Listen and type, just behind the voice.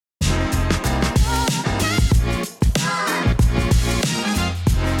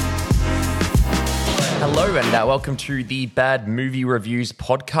Hello and welcome to the Bad Movie Reviews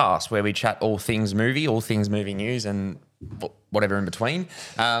podcast, where we chat all things movie news, and whatever in between.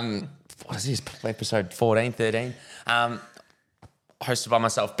 What is this, episode 14, 13? Hosted by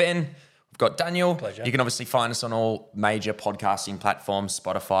myself, Ben. We've got Daniel. Pleasure. You can obviously find us on all major podcasting platforms,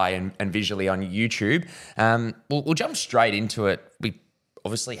 Spotify and visually on YouTube. We'll jump straight into it. We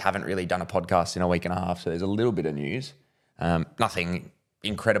obviously haven't really done a podcast in a week and a half, so there's a little bit of news. Nothing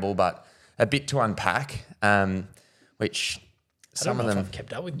incredible, but a bit to unpack, which some of them... I've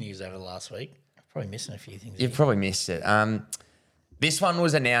kept up with news over the last week. I've probably missing a few things. You've probably missed it. This one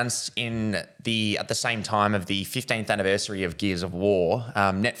was announced at the same time of the 15th anniversary of Gears of War.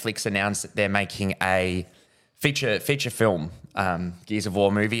 Netflix announced that they're making a feature film Gears of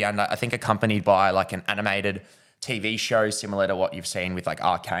War movie, and I think accompanied by like an animated TV show similar to what you've seen with like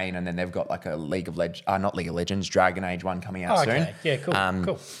Arcane, and then they've got like a not League of Legends, Dragon Age one coming out soon. Yeah, cool.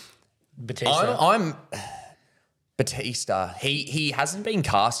 Cool. Batista. Batista. He hasn't been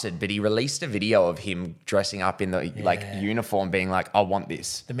casted, but he released a video of him dressing up in the uniform, being like, "I want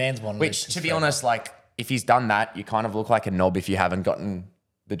this." The man's one. Which, to be honest, like if he's done that, you kind of look like a knob if you haven't gotten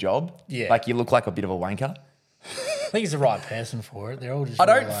the job. Yeah, like you look like a bit of a wanker. I think he's the right person for it. They're all just. I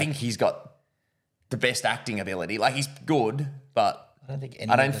don't think he's got the best acting ability. Like he's good, but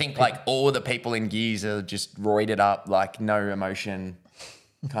I don't think like all the people in Gears are just roided up, like no emotion,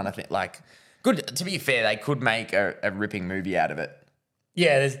 kind of thing. Like. Good. To be fair, they could make a ripping movie out of it.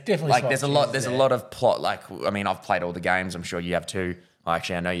 Yeah, there's definitely like there's a lot. There's a lot of plot. Like I mean, I've played all the games. I'm sure you have too. Well,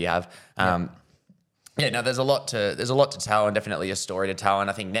 actually, I know you have. There's a lot to tell, and definitely a story to tell. And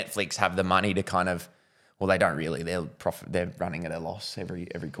I think Netflix have the money to kind of. Well, they don't really. They're running at a loss every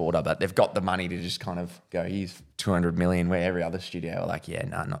quarter, but they've got the money to just kind of go. Here's 200 million. Where every other studio are like,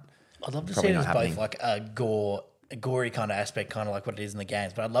 not. I'd love to see it as both like a gory kind of aspect, kind of like what it is in the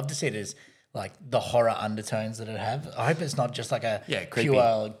games. But I'd love to see it as like the horror undertones that it have. I hope it's not just like a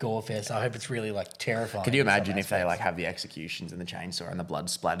pure gore fest. I hope it's really like terrifying. Could you imagine if they like have the executions and the chainsaw and the blood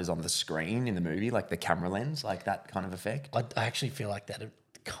splatters on the screen in the movie, like the camera lens, like that kind of effect? I actually feel like that'd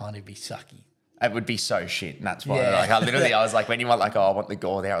kind of be sucky. It would be so shit, and that's why I was like, when you want like, I want the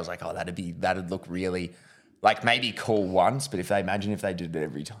gore there, I was like, that'd look really like maybe cool once, but if they did it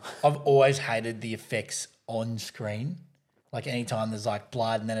every time. I've always hated the effects on screen. Like anytime there's like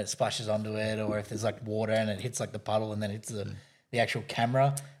blood and then it splashes onto it, or if there's like water and it hits like the puddle and then hits the actual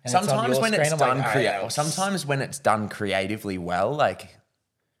camera. And sometimes when it's done sometimes when it's done creatively well, like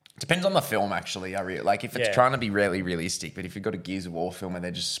depends on the film actually. Like if it's trying to be really realistic, but if you've got a Gears of War film where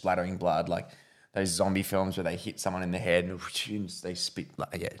they're just splattering blood, like those zombie films where they hit someone in the head and they spit,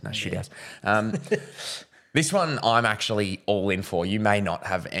 shit house. This one I'm actually all in for. You may not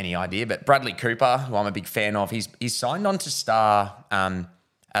have any idea, but Bradley Cooper, who I'm a big fan of, he's signed on to star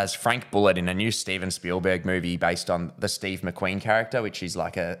as Frank Bullitt in a new Steven Spielberg movie based on the Steve McQueen character, which is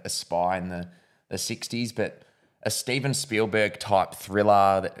like a spy in the 60s, but a Steven Spielberg type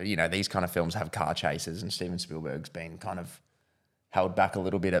thriller. That, these kind of films have car chases, and Steven Spielberg's been kind of held back a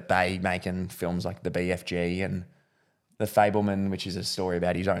little bit at bay, making films like The BFG and The Fableman, which is a story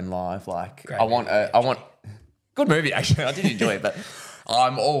about his own life. Like I want good movie actually. I did enjoy it, but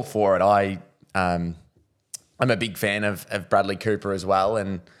I'm all for it. I'm a big fan of Bradley Cooper as well,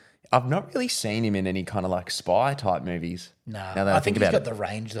 and I've not really seen him in any kind of like spy type movies. No, I think he's got the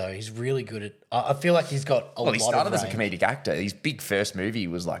range though. He's really good at. I feel like he's got a lot of range. Well, he started as a comedic actor. His big first movie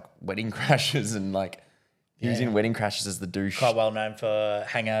was like Wedding Crashers, and like he was in Wedding Crashers as the douche. Quite well known for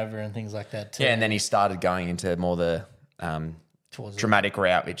Hangover and things like that too. Yeah, and then he started going into more the dramatic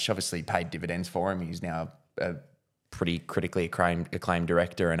route, which obviously paid dividends for him. He's now a pretty critically acclaimed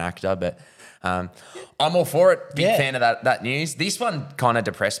director and actor, but I'm all for it. Big fan of that news. This one kind of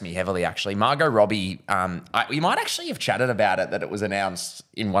depressed me heavily, actually. Margot Robbie, we might actually have chatted about it, that it was announced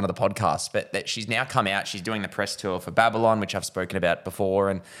in one of the podcasts, but that she's now come out. She's doing the press tour for Babylon, which I've spoken about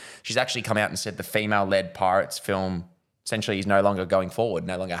before, and she's actually come out and said the female-led Pirates film essentially is no longer going forward,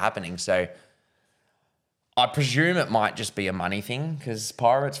 no longer happening. So I presume it might just be a money thing, because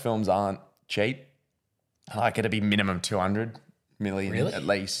Pirates films aren't cheap. Like it'd be minimum 200 million at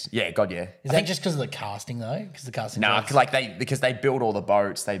least. Yeah, God, yeah. Is that just because of the casting though? Because the casting. No, because they build all the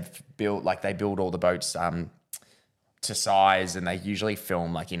boats. They build all the boats to size, and they usually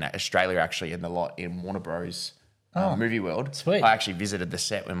film like in Australia actually in the lot in Warner Bros. Movie World. Sweet. I actually visited the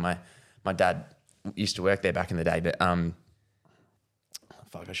set when my dad used to work there back in the day, but I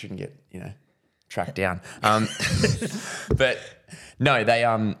shouldn't get tracked down. But no, there's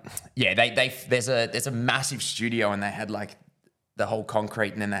a massive studio, and they had like the whole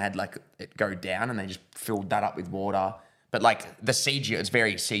concrete, and then they had like it go down, and they just filled that up with water, But like the CGI, it's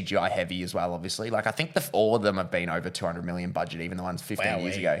very CGI heavy as well, obviously. Like I think all of them have been over 200 million budget, even the ones 15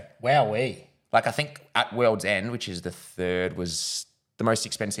 years ago. Wowee. Like I think At World's End, which is the third, was the most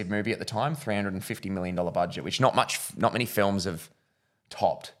expensive movie at the time, $350 million budget, which not many films have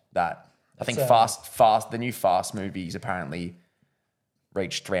topped that. I think the new Fast movies apparently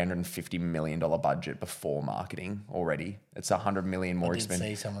reached $350 million budget before marketing already. It's $100 million more expensive. I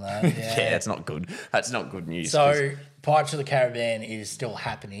did see some of that. Yeah, it's not good. That's not good news. So Pirates of the Caribbean is still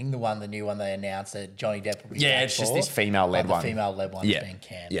happening. The new one they announced that Johnny Depp will be back it's just this female-led one. The female-led one's been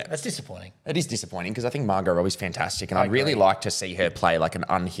canned. Yeah. That's disappointing. It is disappointing because I think Margot Robbie's fantastic, and I'd really like to see her play like an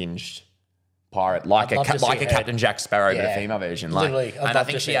unhinged pirate, like a Captain Jack Sparrow, but a female version. Like, literally, and I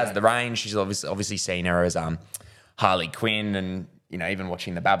think she has the range. She's obviously seen her as Harley Quinn, and even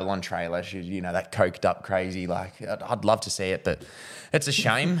watching the Babylon trailer, she's that coked up crazy. Like I'd love to see it, but it's a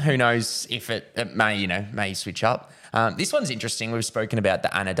shame. Who knows if it may switch up. This one's interesting. We've spoken about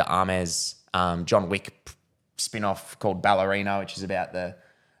the Ana de Armas John Wick spin-off called Ballerina, which is about the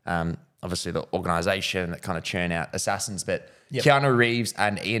obviously the organisation that kind of churn out assassins. But Keanu Reeves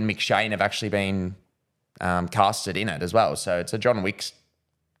and Ian McShane have actually been casted in it as well. So it's a John Wick's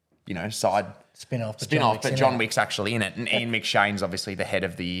side spin-off, but John Wick's actually in it. And Ian McShane's obviously the head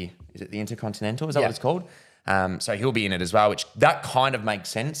of is it the Intercontinental? Is that what it's called? So he'll be in it as well, which that kind of makes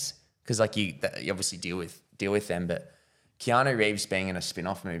sense because like you obviously deal with them, but Keanu Reeves being in a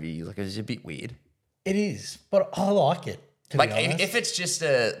spin-off movie is a bit weird. It is, but I like it. To be honest. If it's just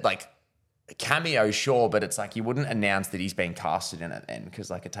a cameo, sure, but it's like you wouldn't announce that he's been casted in it then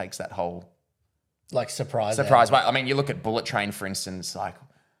because it takes that whole surprise. Well, I mean, you look at Bullet Train for instance,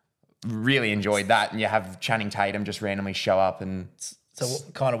 really enjoyed that, and you have Channing Tatum just randomly show up, and so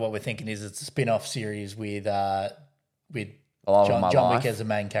kind of what we're thinking is it's a spin-off series with John Wick as the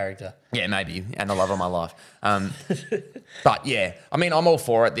main character. Yeah, maybe, and the love of my life. But yeah, I mean, I'm all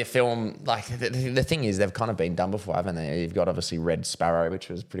for it. The film, the thing is, they've kind of been done before, haven't they? You've got obviously Red Sparrow, which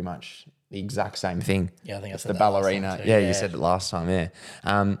was pretty much the exact same thing. Yeah, I think it's the ballerina. Yeah, you said it last time.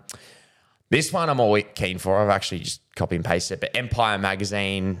 Yeah. This one I'm all keen for. I've actually just copy and paste it. But Empire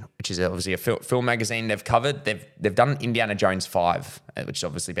Magazine, which is obviously a film magazine they've covered, they've done Indiana Jones 5, which has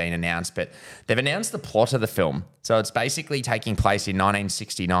obviously been announced, but they've announced the plot of the film. So it's basically taking place in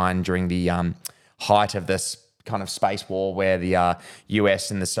 1969 during the height of this kind of space war where the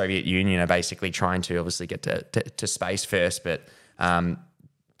US and the Soviet Union are basically trying to obviously get to space first, but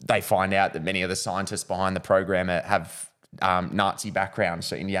they find out that many of the scientists behind the program have Nazi backgrounds.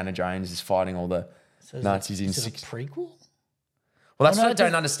 So Indiana Jones is fighting all the Nazis in Is it a prequel? Well, that's what I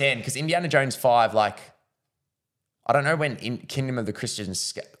don't understand because Indiana Jones 5, I don't know when in Kingdom of the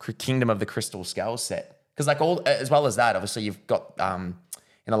Crystal Skull set because as well as that, obviously you've got in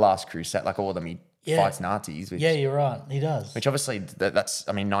the Last Crusade, all of them he fights Nazis. Which, you're right, he does. Which obviously that's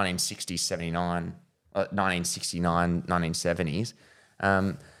 1960s, 79, 1969, 1970s.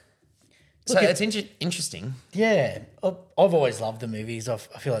 So it's interesting. Yeah. I've always loved the movies. I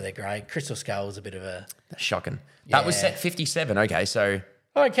feel like they're great. Crystal Skull was a bit of a... That's shocking. That was set 57. Okay, so...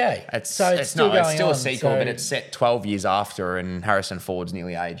 Okay. It's still a sequel, but it's set 12 years after, and Harrison Ford's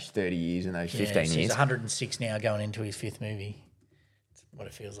nearly aged 30 years in those 15 years. He's 106 now going into his 5th movie. That's what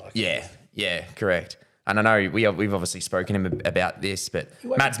it feels like. Yeah, correct. And I know we've obviously spoken to him about this, but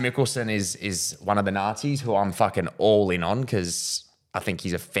Mads Mikkelsen is one of the Nazis who I'm fucking all in on because... I think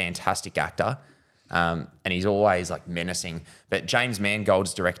he's a fantastic actor, and he's always menacing. But James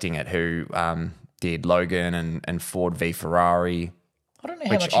Mangold's directing it, who did Logan and Ford v Ferrari. I don't know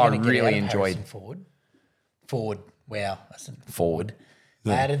how much you're going to get out of Harrison Ford. Ford, wow, Ford.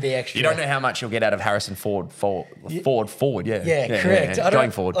 Yeah. Added the extra. You don't know how much you'll get out of Harrison Ford. Ford, yeah. Yeah, correct. Yeah.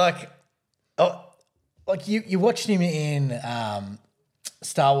 Going forward, you watched him in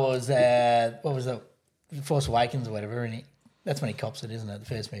Star Wars. What was it? Force Awakens or whatever, and that's when he cops it, isn't it? The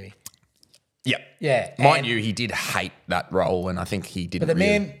first movie. Yep. Yeah. Mind you, he did hate that role, and I think he didn't. But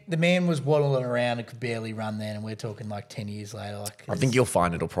the man was waddling around and could barely run then, and we're talking 10 years later. I think you'll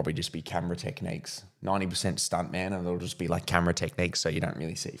find it'll probably just be camera techniques. 90% stunt man, and it'll just be camera techniques, so you don't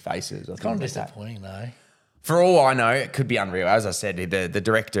really see faces. It's kind of disappointing though. For all I know, it could be unreal. As I said, the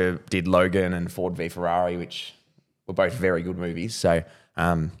director did Logan and Ford v Ferrari, which were both very good movies. So,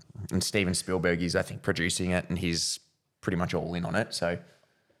 and Steven Spielberg is, I think, producing it, and he's pretty much all in on it. So,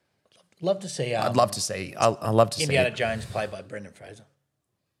 love to see. I'd love to see. I love to Indiana see Jones played by Brendan Fraser.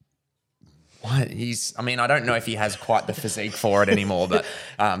 What I don't know if he has quite the physique for it anymore, but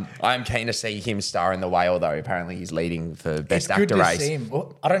I am keen to see him star in The Whale. Though apparently he's leading for best actor race. See him.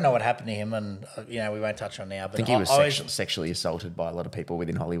 Well, I don't know what happened to him, and we won't touch on now. But I think he was sexually assaulted by a lot of people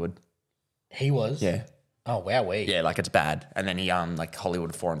within Hollywood. He was. Yeah. Oh, wow. Yeah, like it's bad. And then he like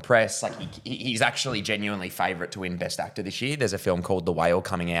Hollywood Foreign Press, like he's actually genuinely favourite to win Best Actor this year. There's a film called The Whale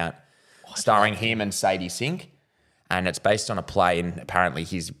coming out, starring him and Sadie Sink, and it's based on a play. And apparently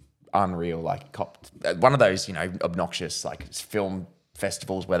he's unreal, like one of those obnoxious like film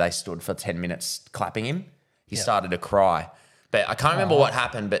festivals where they stood for 10 minutes clapping him. He started to cry. But I can't remember what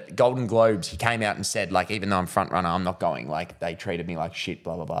happened, but Golden Globes, he came out and said, like, even though I'm front runner, I'm not going. Like, they treated me like shit,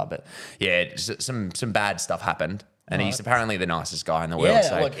 blah, blah, blah. But, yeah, some bad stuff happened. And he's apparently the nicest guy in the world.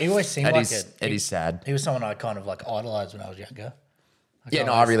 So look, he always seemed like it. It is sad. He was someone I kind of, like, idolised when I was younger.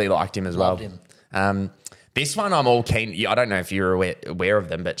 I really liked him as well. Loved him. This one I'm all keen. I don't know if you're aware of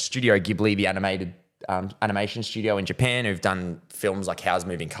them, but Studio Ghibli, the animation studio in Japan, who've done films like Howl's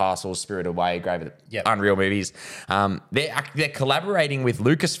Moving Castle, Spirited Away, unreal movies. They're collaborating with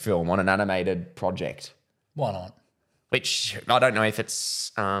Lucasfilm on an animated project. Why not? Which I don't know if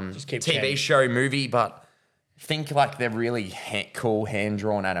it's TV show, movie, but think like they're really cool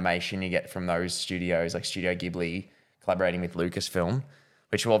hand-drawn animation you get from those studios, like Studio Ghibli collaborating with Lucasfilm,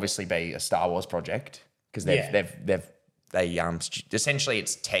 which will obviously be a Star Wars project because essentially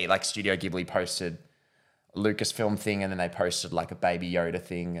it's like Studio Ghibli posted Lucasfilm thing, and then they posted like a Baby Yoda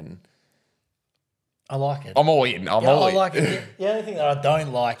thing, and I like it. I'm all in. I like it. The only thing that I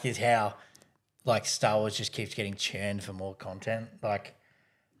don't like is how like Star Wars just keeps getting churned for more content. Like,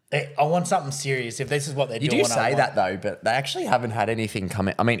 I want something serious. If this is what they're doing, you do say that though, but they actually haven't had anything come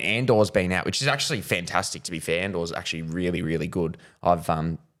in. I mean, Andor's been out, which is actually fantastic. To be fair, Andor's actually really, really good. I've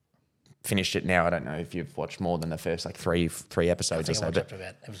finished it now. I don't know if you've watched more than the first like three episodes or so. I watched up to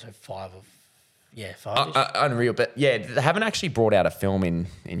about episode 5 of. Yeah, 5. Unreal. But yeah, they haven't actually brought out a film in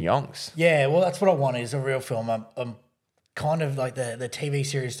Yonks. Yeah, well, that's what I want is a real film. I'm kind of like the TV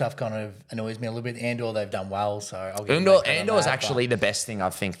series stuff kind of annoys me a little bit. Andor, they've done well, so I'll give Andor is actually the best thing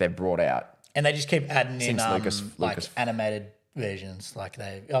I think they've brought out. And they just keep adding in Lucas. animated versions. Like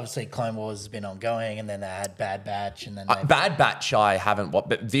they obviously Clone Wars has been ongoing, and then they had Bad Batch, and then Bad Batch I haven't watched,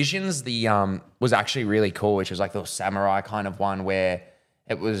 but Visions was actually really cool, which was like the samurai kind of one where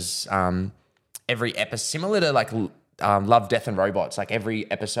it was every episode similar to like Love, Death and Robots. Like every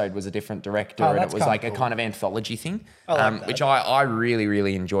episode was a different director, and it was like a kind of anthology thing, which I really,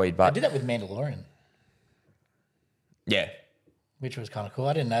 really enjoyed. But I did that with Mandalorian. Yeah. Which was kind of cool.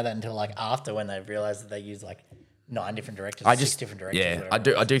 I didn't know that until like after when they realized that they used like 9 different directors, 6 different directors. Yeah,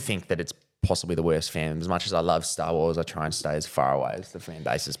 I do think that it's possibly the worst fan. As much as I love Star Wars, I try and stay as far away as the fan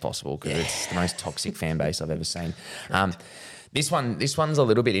base as possible because it's the most toxic fan base I've ever seen. This one's a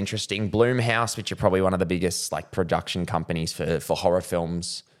little bit interesting. Blumhouse, which are probably one of the biggest like production companies for horror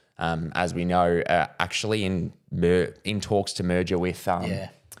films, as we know, actually in talks to merger with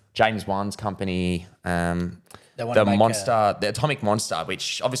James Wan's company, the Atomic Monster,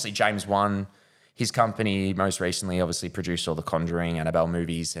 which obviously James Wan, his company most recently obviously produced all the Conjuring, Annabelle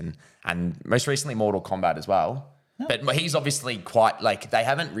movies, and most recently Mortal Kombat as well. But he's obviously quite like they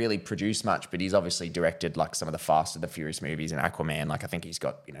haven't really produced much, but he's obviously directed like some of the Fast and the Furious movies and Aquaman. Like I think he's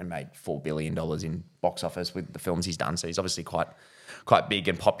got made $4 billion in box office with the films he's done. So he's obviously quite big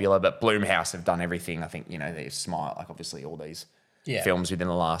and popular. But Blumhouse have done everything. I think they Smile, like obviously all these films within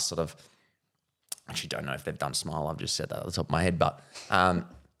the last sort of. Actually, don't know if they've done Smile. I've just said that at the top of my head, but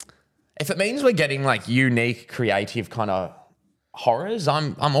if it means we're getting like unique, creative kind of horrors,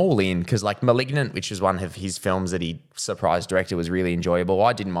 I'm all in because like Malignant, which is one of his films that he surprise directed, was really enjoyable.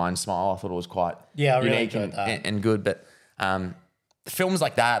 I didn't mind Smile. I thought it was quite unique and good. But films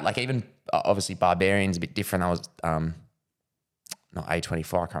like that, like even obviously Barbarian's a bit different. That was not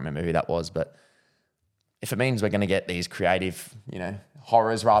A24. I can't remember who that was, but if it means we're going to get these creative,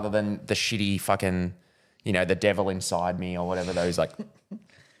 horrors rather than the shitty fucking, The Devil Inside Me or whatever those like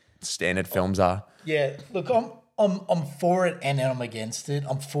standard films are. Yeah, look, I'm for it and I'm against it.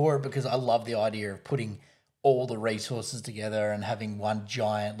 I'm for it because I love the idea of putting all the resources together and having one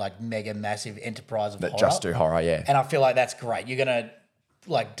giant, like mega massive enterprise of horror. Just do horror, yeah. And I feel like that's great. You're going to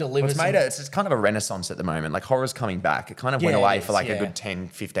like deliver it's kind of a renaissance at the moment. Like horror's coming back. It kind of went away for like a good 10,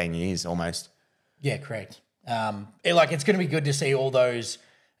 15 years almost. Yeah, correct. It's going to be good to see all those,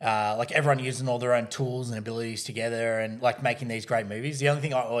 like everyone using all their own tools and abilities together and like making these great movies. The only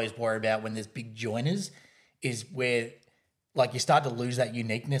thing I always worry about when there's big joiners is where like you start to lose that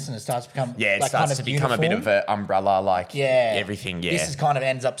uniqueness and it starts to become become a bit of an umbrella, like everything. Yeah, this is kind of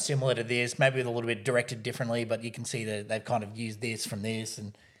ends up similar to this, maybe with a little bit directed differently, but you can see that they've kind of used this from this,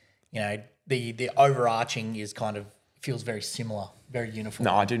 and the overarching is kind of feels very similar, very uniform.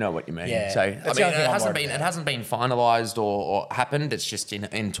 No, I do know what you mean. Yeah, so it hasn't been finalised or happened. It's just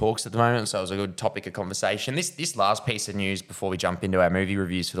in talks at the moment. So it was a good topic of conversation. This last piece of news before we jump into our movie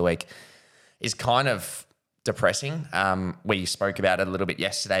reviews for the week is kind of depressing. We spoke about it a little bit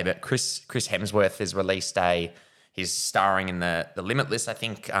yesterday, but Chris Hemsworth has released he's starring in the Limitless, I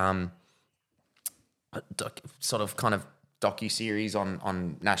think, sort of kind of docu-series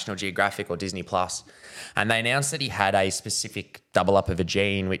on National Geographic or Disney Plus, and they announced that he had a specific double up of a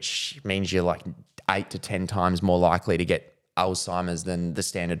gene, which means you're like 8 to 10 times more likely to get Alzheimer's than the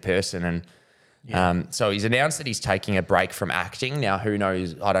standard person. And so he's announced that he's taking a break from acting. Now, who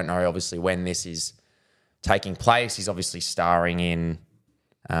knows? I don't know, obviously, when this is taking place. He's obviously starring in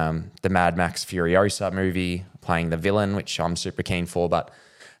the Mad Max Furiosa movie, playing the villain, which I'm super keen for, but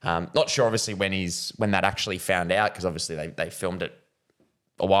not sure, obviously, when that actually found out, because obviously they filmed it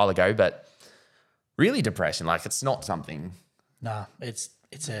a while ago, but really depressing. Like, it's not something. Nah, it's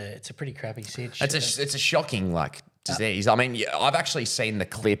a pretty crappy situation. It's a shocking disease. I mean, I've actually seen the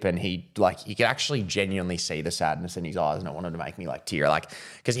clip, and he could actually genuinely see the sadness in his eyes, and it wanted to make me tear.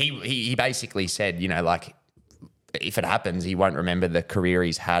 Because he basically said, if it happens, he won't remember the career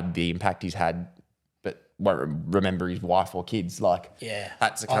he's had, the impact he's had, won't remember his wife or kids.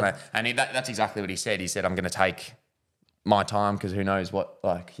 That's the kind of, and that's exactly what he said. He said, I'm going to take my time because who knows what,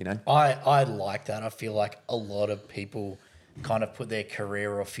 I like that. I feel like a lot of people kind of put their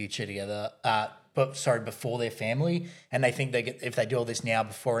career or future together, before their family, and they think if they do all this now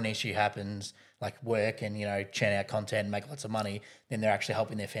before an issue happens, like work and, churn out content and make lots of money, then they're actually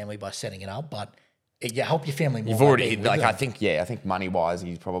helping their family by setting it up. But you help your family more. You've already, I think money-wise,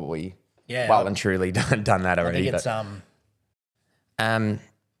 he's probably... Yeah, well and truly done that already. I think it's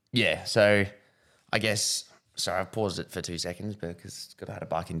so I guess I've paused it for 2 seconds because I had a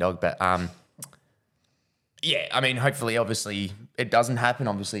barking dog. But I mean, hopefully, obviously, it doesn't happen.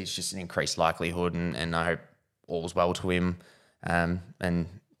 Obviously, it's just an increased likelihood, and I hope all's well to him. And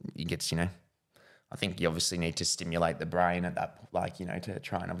he gets, I think you obviously need to stimulate the brain at that, to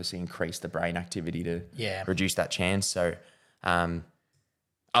try and obviously increase the brain activity to reduce that chance. So.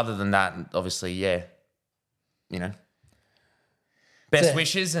 Other than that, obviously, best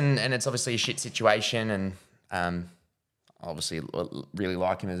wishes, and it's obviously a shit situation, and obviously really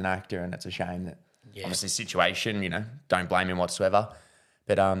like him as an actor, and it's a shame that obviously situation, don't blame him whatsoever.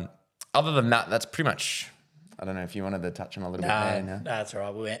 But other than that, that's pretty much. I don't know if you wanted to touch on a little bit there. No, that's all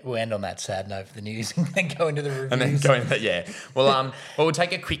right. We'll end on that sad note for the news and then go into the reviews. And then go into that, Well, we'll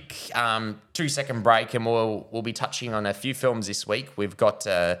take a quick 2-second break, and we'll be touching on a few films this week. We've got.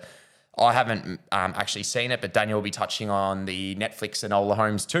 I haven't actually seen it, but Daniel will be touching on the Netflix Enola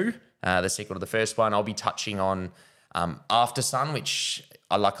Holmes 2, the sequel to the first one. I'll be touching on Aftersun, which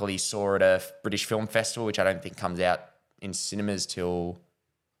I luckily saw at a British Film Festival, which I don't think comes out in cinemas till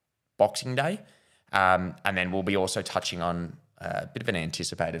Boxing Day. And then we'll be also touching on a bit of an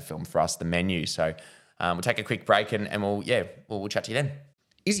anticipated film for us, The Menu. So we'll take a quick break and we'll chat to you then.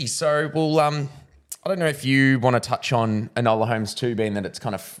 Izzy, so I don't know if you want to touch on Enola Holmes 2, being that it's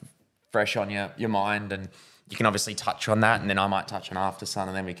kind of fresh on your mind, and you can obviously touch on that, and then I might touch on Aftersun,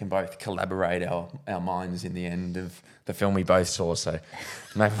 and then we can both collaborate our minds in the end of the film we both saw. So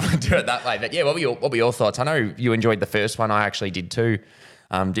maybe we'll do it that way. But what were your thoughts? I know you enjoyed the first one. I actually did too.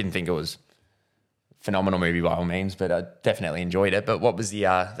 Didn't think it was phenomenal movie by all means, but I definitely enjoyed it. But what was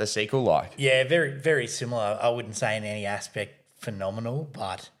the sequel like? Yeah, very, very similar. I wouldn't say in any aspect phenomenal,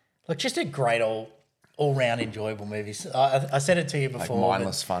 but just a great all-round enjoyable movie. I said it to you before.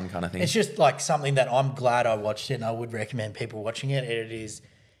 Mindless fun kind of thing. It's just something that I'm glad I watched it, and I would recommend people watching it. It is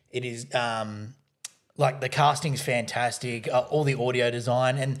the casting's fantastic, all the audio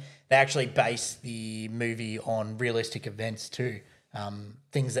design, and they actually base the movie on realistic events too.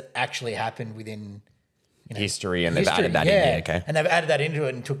 Things that actually happened within history, and they've added that in. Okay. And they've added that into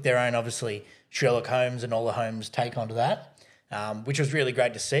it and took their own, obviously, Sherlock Holmes and Enola Holmes take onto that, which was really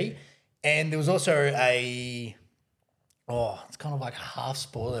great to see. And there was also it's kind of like a half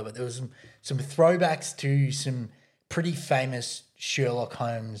spoiler, but there was some throwbacks to some pretty famous Sherlock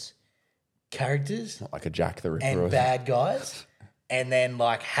Holmes characters. Not like a Jack the Ripper. And bad guys. And then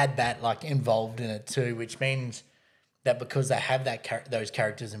had that involved in it too, which means that because they have those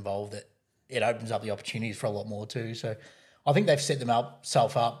characters involved, it opens up the opportunities for a lot more too. So I think they've set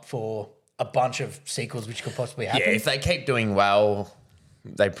themselves up for a bunch of sequels which could possibly happen. Yeah, if they keep doing well,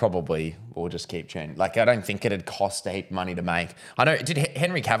 they probably will just keep churning. I don't think it'd cost a heap of money to make. I know. Did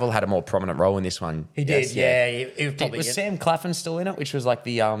Henry Cavill had a more prominent role in this one? He did. Yeah. He was Sam Claflin still in it, which was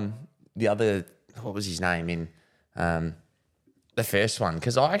the other. What was his name in the first one?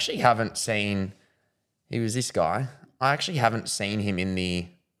 Because I actually haven't seen. He was this guy. I actually haven't seen him in the.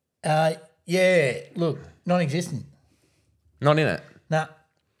 Look, non-existent. Not in it. Nah.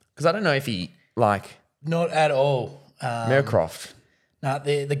 Because I don't know if he Not at all. Mercroft. No,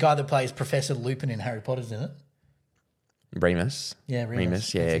 the guy that plays Professor Lupin in Harry Potter's in it. Remus. Yeah,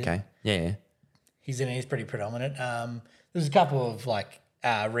 Remus. Yeah, okay. Yeah. He's in it. He's pretty predominant. There's a couple of like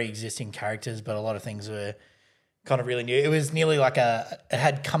re-existing characters, but a lot of things were kind of really new. It was nearly like it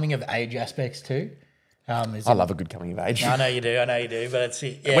had coming of age aspects too. I love a good coming of age. I know you do, but it's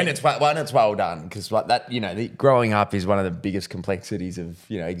when it's well done, because like that, growing up is one of the biggest complexities of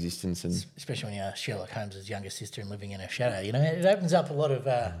existence, and especially when you're Sherlock Holmes' younger sister and living in her shadow. It opens up a lot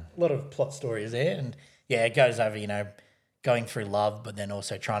of plot stories there, and it goes over going through love, but then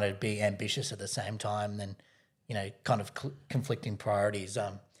also trying to be ambitious at the same time, then kind of conflicting priorities.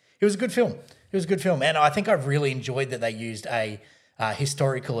 It was a good film. And I think I really enjoyed that they used a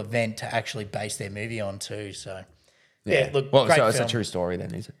historical event to actually base their movie on too. So, look, well, great so it's film. a true story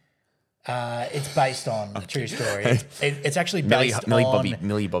then, is it? It's based on a true story. It's actually based on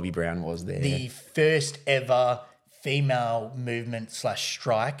Millie Bobby Brown was there. The first ever female movement /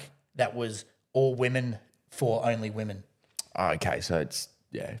 strike that was all women for only women. Oh, okay, so it's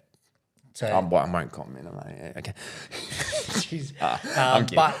So I won't comment on that. Yeah, okay. Jeez. I'm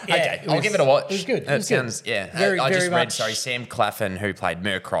kidding. But okay, I'll give it a watch. It was good. It sounds good. Very, I just read. Sorry, Sam Claflin, who played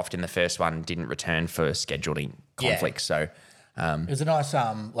Murcroft in the first one, didn't return for scheduling conflicts. So it was a nice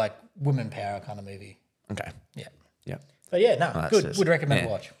like woman power kind of movie. Okay. Yeah. But good. Would recommend a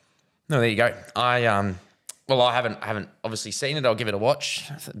watch. No, there you go. I haven't obviously seen it. I'll give it a watch,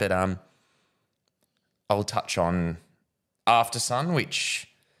 but I'll touch on Aftersun, which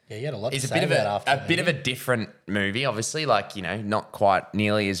you had a lot to say about a bit of a different movie, obviously, not quite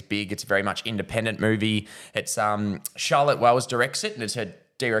nearly as big. It's a very much independent movie. It's Charlotte Wells directs it, and it's her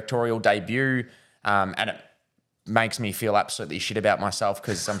directorial debut, and it makes me feel absolutely shit about myself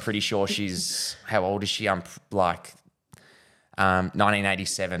because I'm pretty sure she's, how old is she? I'm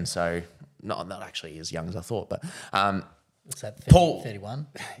 1987, so not actually as young as I thought, but what's that? 31?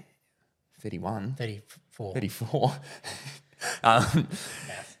 31? 34. 34.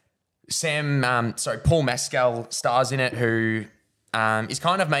 Paul Mescal stars in it, who is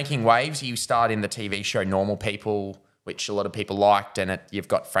kind of making waves. He starred in the TV show Normal People, which a lot of people liked, and you've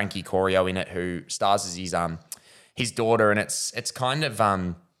got Frankie Corio in it, who stars as his daughter, and it's kind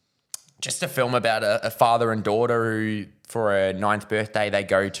of just a film about a father and daughter who, for a 9th birthday, they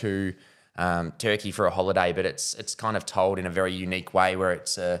go to Turkey for a holiday, but it's kind of told in a very unique way, where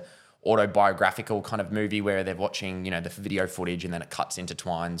it's a autobiographical kind of movie where they're watching, the video footage, and then it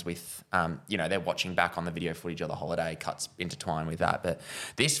intertwines with, they're watching back on the video footage of the holiday, intertwine with that. But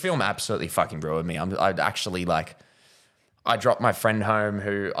this film absolutely fucking ruined me. I dropped my friend home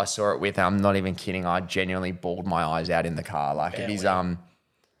who I saw it with. I'm not even kidding. I genuinely bawled my eyes out in the car.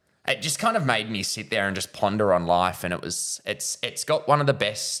 It just kind of made me sit there and just ponder on life. And it's got one of the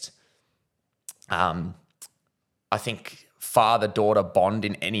best, I think, father-daughter bond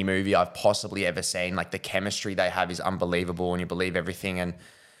in any movie I've possibly ever seen. Like, the chemistry they have is unbelievable, and you believe everything. And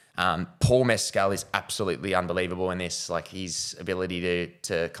Paul Mescal is absolutely unbelievable in this. Like, his ability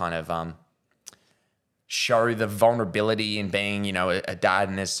to kind of show the vulnerability in being, a dad.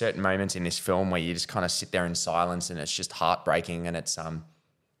 And there's certain moments in this film where you just kind of sit there in silence, and it's just heartbreaking. And it's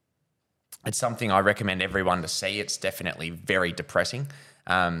something I recommend everyone to see. It's definitely very depressing.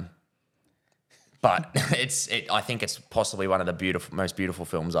 But I think it's possibly one of the most beautiful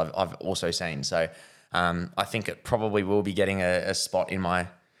films I've also seen. So I think it probably will be getting a spot in my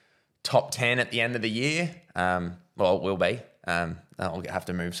top 10 at the end of the year. Well, it will be. I'll have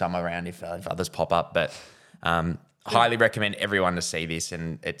to move some around if others pop up. But highly recommend everyone to see this.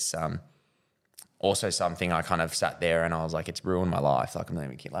 And it's also something I kind of sat there and I was like, it's ruined my life. Like, I'm not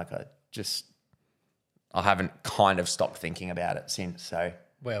even kidding. I haven't kind of stopped thinking about it since. So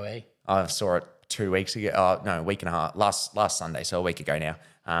where were you? I saw it 2 weeks ago. No, a week and a half. Last Sunday, so a week ago now.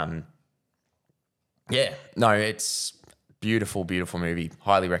 It's beautiful, beautiful movie.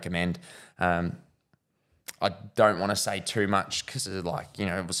 Highly recommend. I don't want to say too much because of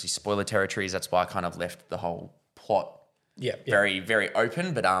obviously spoiler territories. That's why I kind of left the whole plot very, very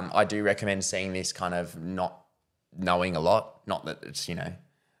open. But I do recommend seeing this kind of not knowing a lot. Not that it's,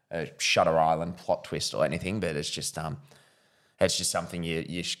 a Shutter Island plot twist or anything, but it's just something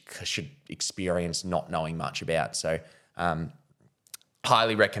you should experience not knowing much about. So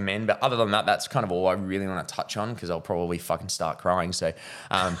highly recommend. But other than that, that's kind of all I really want to touch on because I'll probably fucking start crying. So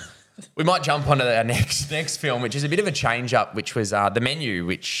we might jump onto our next film, which is a bit of a change up, which was The Menu,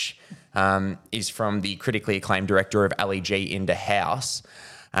 which is from the critically acclaimed director of Ali G into House.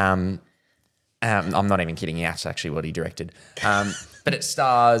 I'm not even kidding. That's actually what he directed. But it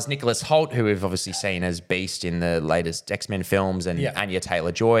stars Nicholas Hoult, who we've obviously seen as Beast in the latest X-Men films, and Anya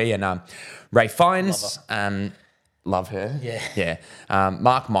Taylor-Joy and Ray Fiennes. Love her. Yeah. Yeah.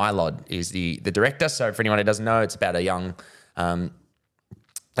 Mark Mylod is the director. So for anyone who doesn't know, it's about a young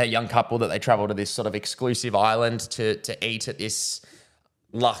couple that they travel to this sort of exclusive island to eat at this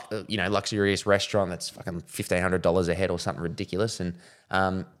luxurious restaurant that's fucking $1,500 a head or something ridiculous. And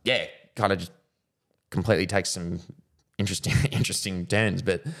kind of just completely takes some interesting turns.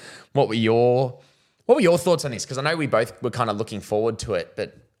 But what were your thoughts on this? Because I know we both were kind of looking forward to it,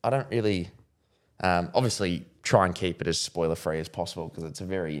 but I don't really obviously try and keep it as spoiler free as possible because it's a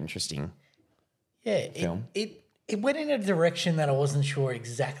very interesting film. It went in a direction that I wasn't sure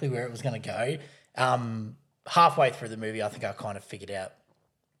exactly where it was going to go. Halfway through the movie, I think I kind of figured out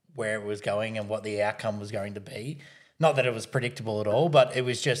where it was going and what the outcome was going to be. Not that it was predictable at all, but it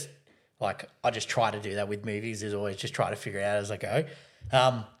was just like I just try to do that with movies, is always just try to figure it out as I go.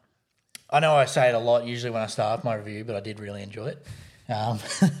 I know I say it a lot usually when I start my review, but I did really enjoy it.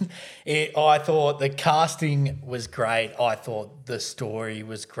 I thought the casting was great. I thought the story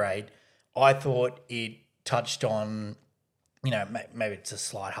was great. I thought it touched on, maybe it's a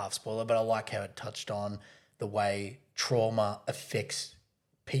slight half spoiler, but I like how it touched on the way trauma affects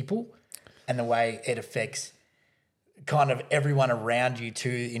people and the way it affects kind of everyone around you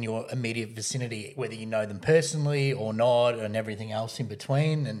too in your immediate vicinity, whether you know them personally or not, and everything else in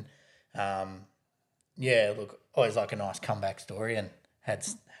between. And always like a nice comeback story, and had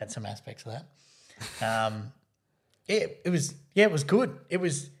some aspects of that. It was good. It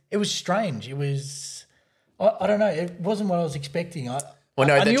was strange. It was I don't know. It wasn't what I was expecting. I knew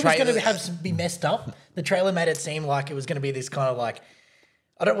it was going to be messed up. The trailer made it seem like it was going to be this kind of like,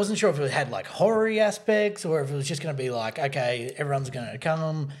 wasn't sure if it had like horror aspects or if it was just going to be like, okay, everyone's going to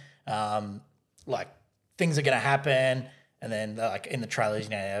come, like things are going to happen. And then like in the trailers,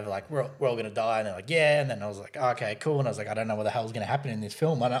 they're like, we're all going to die. And they're like, yeah. And then I was like, okay, cool. And I was like, I don't know what the hell is going to happen in this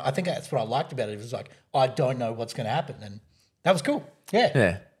film. And I think that's what I liked about it. It was like, I don't know what's going to happen. And that was cool. Yeah.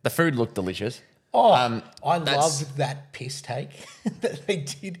 Yeah. The food looked delicious. Oh, I loved that piss take that they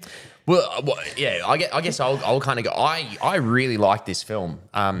did. Well, yeah, I guess I'll kind of go. I really like this film.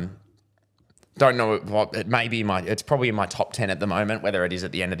 Don't know what it may be. It's probably in my top 10 at the moment. Whether it is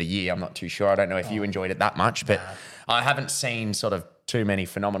at the end of the year, I'm not too sure. I don't know if you enjoyed it that much, but I haven't seen sort of too many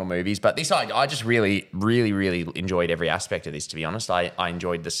phenomenal movies. But this, I just really, really, really enjoyed every aspect of this. To be honest, I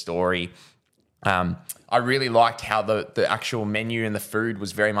enjoyed the story. I really liked how the actual menu and the food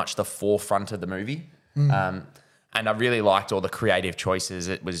was very much the forefront of the movie. And I really liked all the creative choices.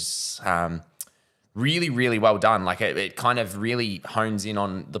 It was really, really well done. Like it kind of really hones in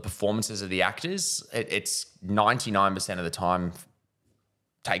on the performances of the actors. It's 99% of the time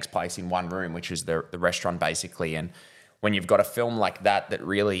takes place in one room, which is the restaurant basically. And when you've got a film like that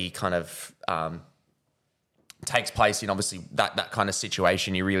really kind of takes place in obviously that kind of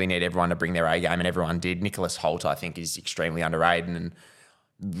situation, you really need everyone to bring their A game, and everyone did. Nicholas Hoult, I think, is extremely underrated, and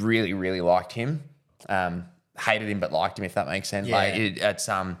really, really liked him. Hated him, but liked him, if that makes sense. Yeah. Like it's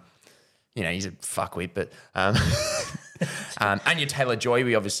he's a fuckwit, but Anya Taylor-Joy,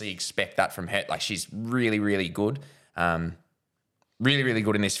 we obviously expect that from her. Like she's really, really good. Really, really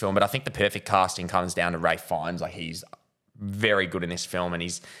good in this film. But I think the perfect casting comes down to Ralph Fiennes. Like he's very good in this film, and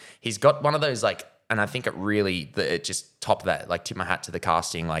he's got one of those like. And I think it just top that, like tip my hat to the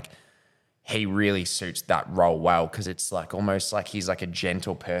casting. Like he really suits that role well because it's like almost like he's like a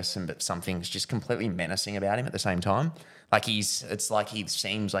gentle person, but something's just completely menacing about him at the same time. Like it's like he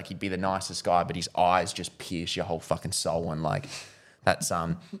seems like he'd be the nicest guy, but his eyes just pierce your whole fucking soul. And like that's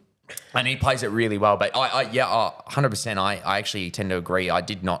and he plays it really well. But 100%. I actually tend to agree. I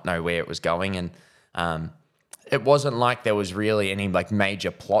did not know where it was going, and it wasn't like there was really any like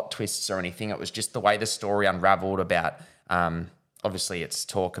major plot twists or anything. It was just the way the story unraveled about, obviously it's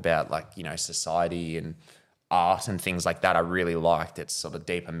talk about like, society and art and things like that. I really liked its sort of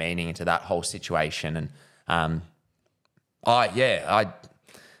deeper meaning into that whole situation. And other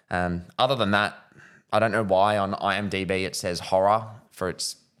than that, I don't know why on IMDb it says horror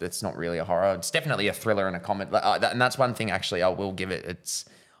it's not really a horror. It's definitely a thriller and a comedy. And that's one thing actually I will give it.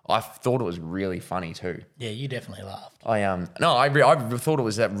 I thought it was really funny too. Yeah, you definitely laughed. I thought it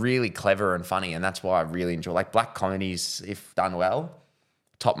was really clever and funny, and that's why I really enjoy like black comedies if done well.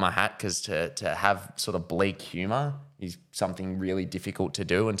 Top my hat because to have sort of bleak humor is something really difficult to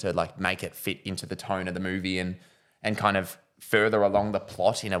do, and to like make it fit into the tone of the movie and kind of further along the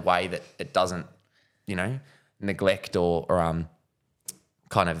plot in a way that it doesn't, neglect or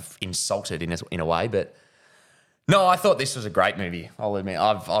kind of insult it in a way, but. No, I thought this was a great movie. I'll admit,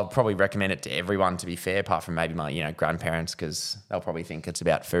 I'll probably recommend it to everyone. To be fair, apart from maybe my grandparents, because they'll probably think it's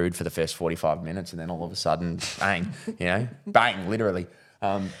about food for the first 45 minutes, and then all of a sudden, bang, bang, literally.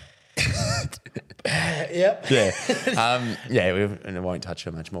 Yep. We won't touch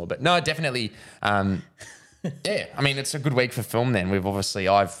on much more, but no, definitely. Yeah, I mean, it's a good week for film. Then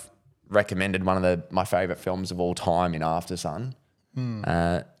I've recommended one of my favorite films of all time in Aftersun.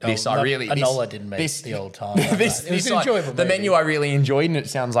 Enola didn't make the old time. It was an enjoyable the movie. menu I really enjoyed, and it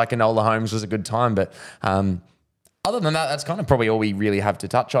sounds like Enola Holmes was a good time. But other than that, that's kind of probably all we really have to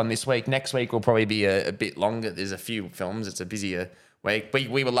touch on this week. Next week will probably be a bit longer. There's a few films. It's a busier week.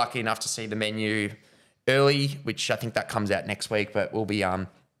 We were lucky enough to see the menu early, which I think that comes out next week. But we'll be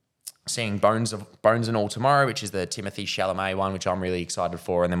seeing Bones and All tomorrow, which is the Timothée Chalamet one, which I'm really excited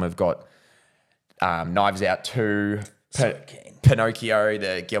for. And then we've got Knives Out 2, Pinocchio,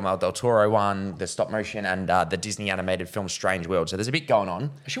 the Guillermo del Toro one, the stop motion, and the Disney animated film Strange World. So there's a bit going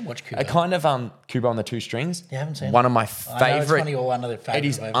on. I should watch Kubo. A kind of Kubo on the Two Strings. You haven't seen one it? of my favorite. One of the favorite. It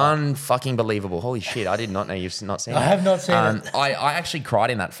is unfucking believable. Holy shit! I did not know you've not seen it. I have not seen it. I actually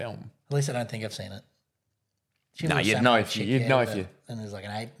cried in that film. At least I don't think I've seen it. No, you'd know if you. And there's like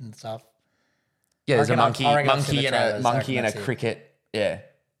an ape and stuff. Yeah, there's a monkey and a cricket. Yeah.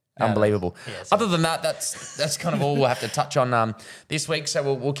 Unbelievable. Yeah, other than that, that's kind of all we'll have to touch on this week.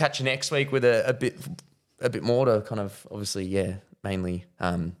 So we'll catch you next week with a bit more to kind of obviously mainly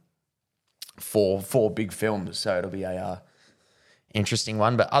four big films. So it'll be a interesting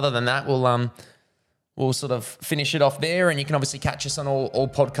one. But other than that, we'll sort of finish it off there, and you can obviously catch us on all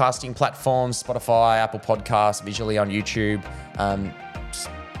podcasting platforms: Spotify, Apple Podcasts, visually on YouTube.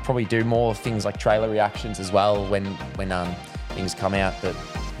 Probably do more things like trailer reactions as well when things come out. But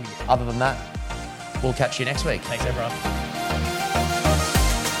other than that, we'll catch you next week. Thanks, everyone.